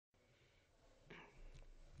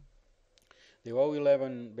The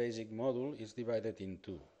O11 basic module is divided in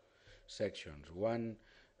two sections, one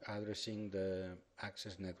addressing the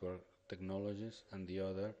access network technologies and the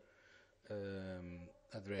other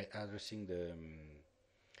addressing the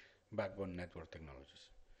backbone network technologies.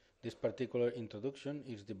 This particular introduction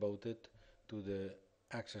is devoted to the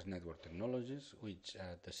access network technologies, which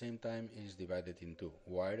at the same time is divided into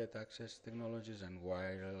wired access technologies and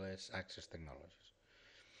wireless access technologies.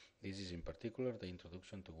 This is in particular the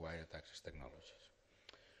introduction to wired access technologies.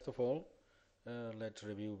 First of all, let's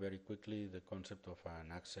review very quickly the concept of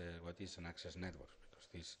what is an access network, because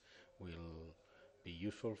this will be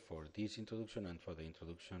useful for this introduction and for the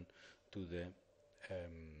introduction to the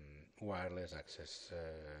wireless access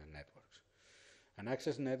networks. An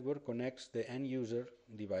access network connects the end user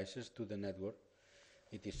devices to the network.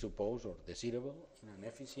 It is supposed or desirable in an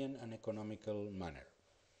efficient and economical manner.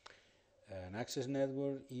 An access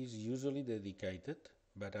network is usually dedicated,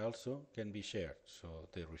 but also can be shared. So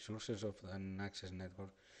the resources of an access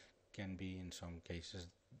network can be, in some cases,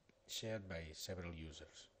 shared by several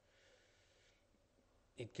users.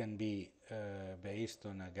 It can be based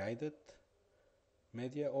on a guided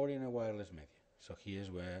media or in a wireless media. So here's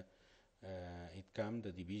where it comes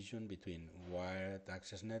the division between wired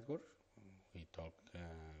access networks. We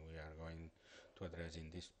are going to address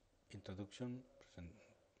in this introductory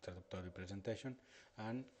presentation,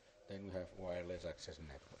 and then we have wireless access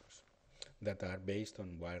networks that are based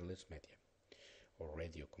on wireless media or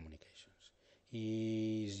radio communications.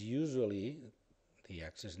 Is usually the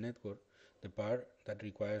access network the part that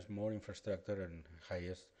requires more infrastructure and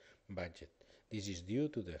highest budget. This is due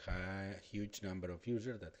to the huge number of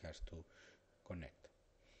users that has to connect.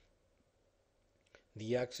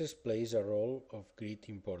 The access plays a role of great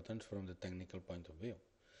importance from the technical point of view,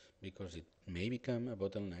 because it may become a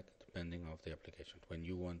bottleneck depending on the application. When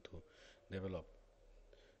you want to develop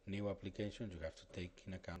new applications, you have to take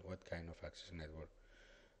in account what kind of access network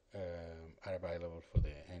are available for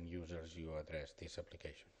the end users you address this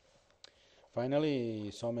application.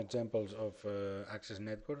 Finally, some examples of access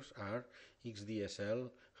networks are XDSL,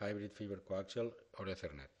 hybrid fiber coaxial, or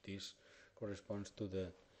Ethernet. This corresponds to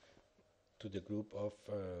the group of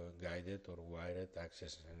guided or wired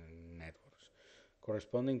access networks.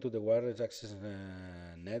 Corresponding to the wireless access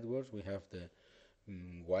networks, we have the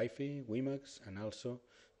Wi-Fi, WiMAX, and also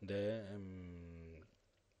the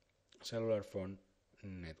cellular phone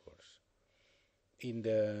networks. In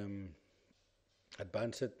the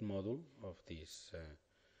advanced module of this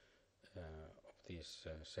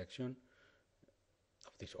section,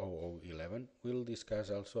 of this 0011, we'll discuss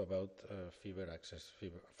also about fiber access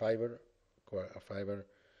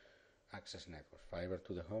network, fiber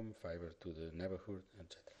to the home, fiber to the neighborhood,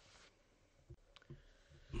 etc.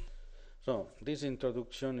 So this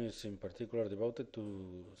introduction is in particular devoted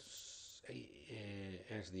to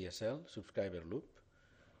SDSL, subscriber loop,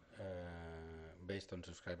 based on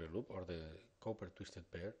subscriber loop, or the copper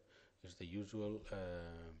twisted pair is the usual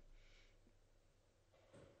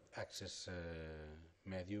access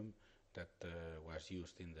medium that was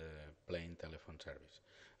used in the plain telephone service.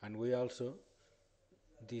 And we also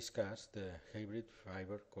discussed the hybrid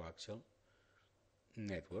fiber coaxial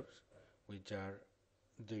networks, which are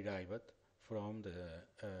derived from the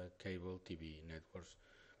cable TV networks,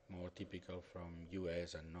 more typical from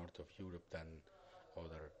US and north of Europe than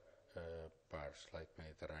other parts like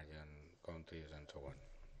Mediterranean countries and so on.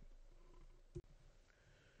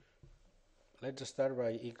 Let's start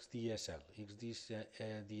by XDSL.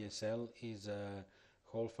 XDSL is a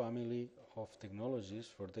whole family of technologies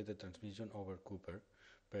for data transmission over copper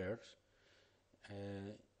pairs,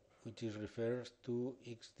 which is refers to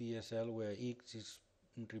XDSL, where X is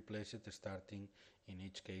replaced starting in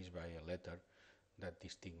each case by a letter that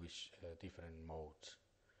distinguish different modes,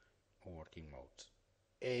 working modes.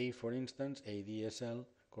 A, for instance, ADSL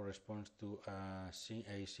corresponds to a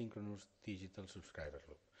synchronous digital subscriber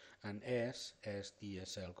loop, and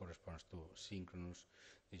SDSL corresponds to synchronous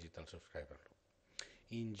digital subscriber loop.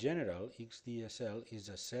 In general, XDSL is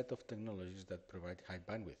a set of technologies that provide high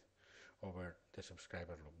bandwidth over the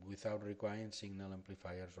subscriber loop without requiring signal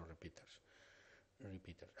amplifiers or repeaters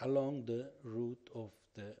along the route of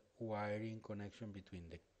the wiring connection between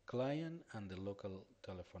the client and the local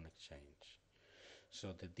telephone exchange.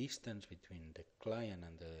 So the distance between the client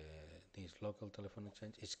and this local telephone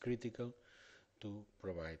exchange is critical to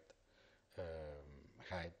provide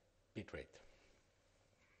high bitrate.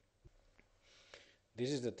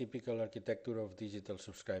 This is the typical architecture of digital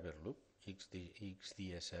subscriber loop,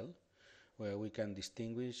 XDSL, where we can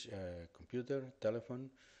distinguish computer, telephone.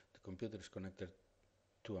 The computer is connected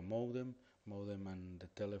to a modem and the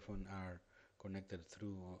telephone are connected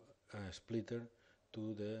through splitter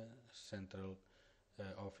to the central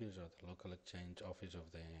office or the local exchange office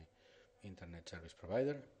of the internet service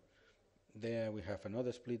provider. There we have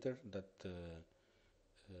another splitter that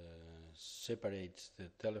separates the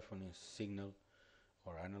telephony signal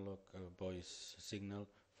or analog voice signal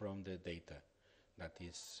from the data that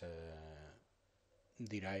is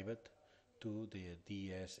derived to the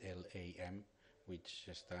DSLAM, which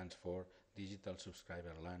stands for Digital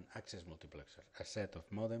Subscriber LAN Access Multiplexer, a set of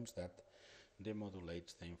modems that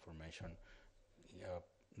demodulates the information,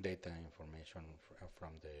 data information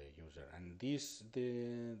from the user. And the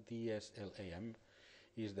DSLAM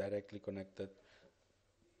is directly connected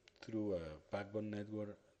through a backbone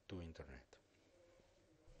network to internet.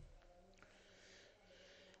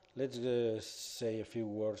 Let's say a few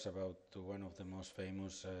words about one of the most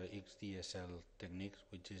famous XDSL techniques,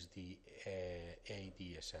 which is the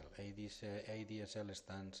ADSL. ADSL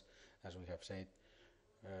stands, as we have said,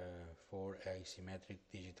 for asymmetric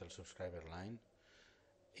digital subscriber line.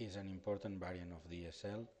 Is an important variant of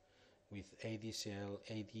DSL. With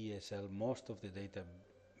ADSL, most of the data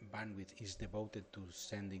bandwidth is devoted to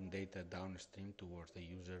sending data downstream towards the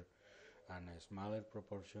user, and a smaller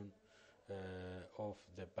proportion of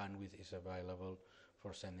the bandwidth is available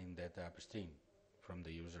for sending data upstream from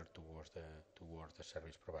the user towards the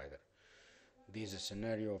service provider. This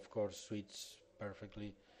scenario, of course, suits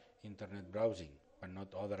perfectly internet browsing, but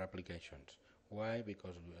not other applications. Why?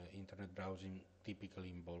 Because internet browsing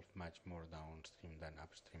typically involves much more downstream than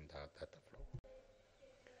upstream data flow.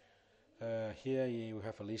 Here you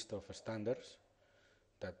have a list of standards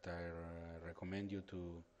that I recommend you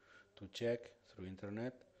to check through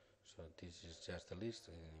internet. So this is just a list,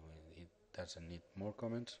 it doesn't need more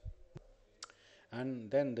comments. And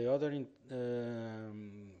then the other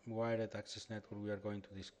wired access network we are going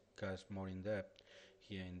to discuss more in depth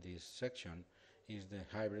here in this section is the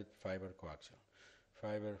hybrid fiber coaxial.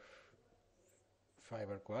 Fiber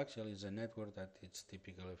coaxial is a network that is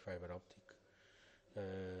typically fiber optic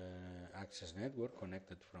access network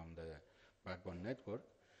connected from the backbone network,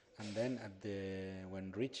 and then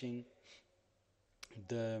when reaching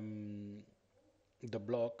the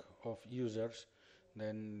block of users,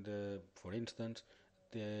 then for instance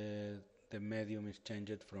the medium is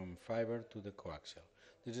changed from fiber to the coaxial.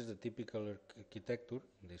 This is the typical architecture.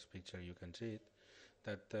 In this picture you can see it,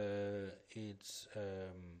 that it's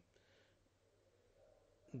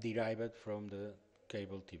derived from the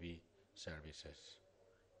cable TV services,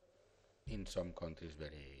 in some countries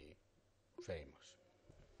very famous.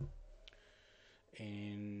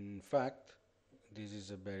 In fact, this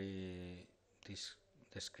is a very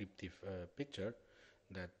descriptive picture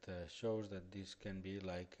that shows that this can be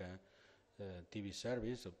like a TV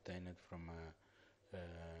service obtained from a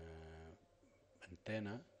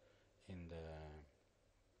antenna in the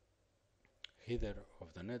header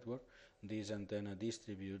of the network. This antenna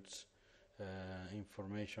distributes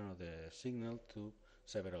information of the signal to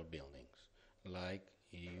several buildings. Like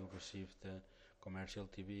you receive the commercial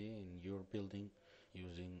TV in your building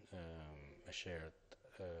using a shared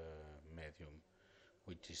medium,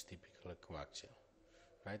 which is typically coaxial.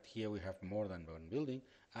 Right here we have more than one building,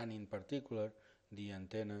 and in particular the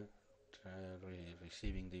antenna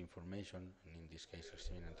receiving the information, and in this case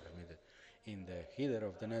receiving and transmitted in the header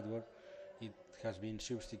of the network, it has been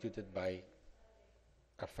substituted by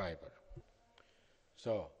a fiber.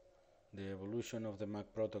 So the evolution of the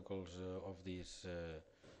MAC protocols of this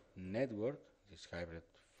network, this hybrid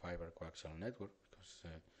fiber coaxial network, because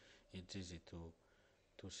it's easy to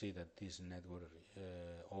see that this network,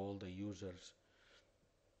 all the users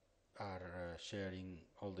are sharing,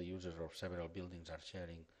 all the users of several buildings are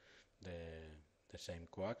sharing the same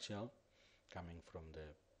coaxial coming from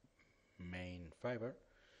the main fiber.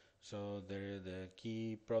 So the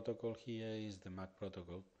key protocol here is the MAC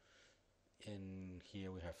protocol, and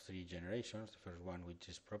here we have three generations. The first one, which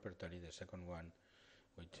is proprietary, the second one,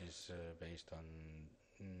 which is based on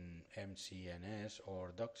MCNS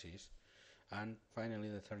or DOCSIS, and finally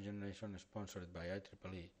the third generation is sponsored by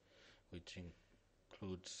IEEE, which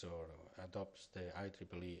includes or adopts the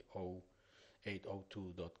IEEE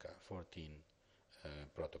 802.14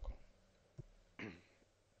 protocol.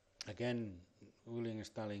 Again, Ulling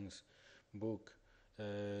Stalling's book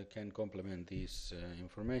can complement this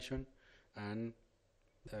information, and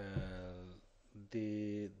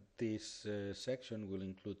this section will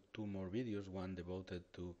include two more videos, one devoted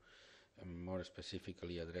to more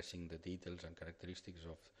specifically addressing the details and characteristics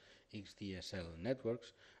of XDSL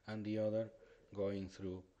networks, and the other going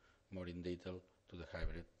through more in detail to the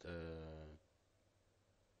hybrid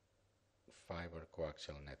fiber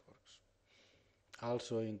coaxial networks.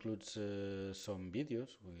 also includes some videos.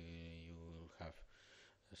 You will have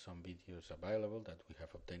some videos available that we have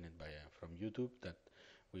obtained from YouTube that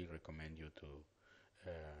we recommend you to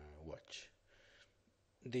watch.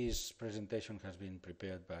 This presentation has been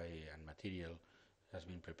prepared by, and material has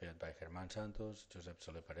been prepared by Germán Santos, Josep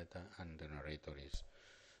Soler Pareta, and the narrator is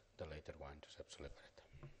the later one, Josep Soler Pareta.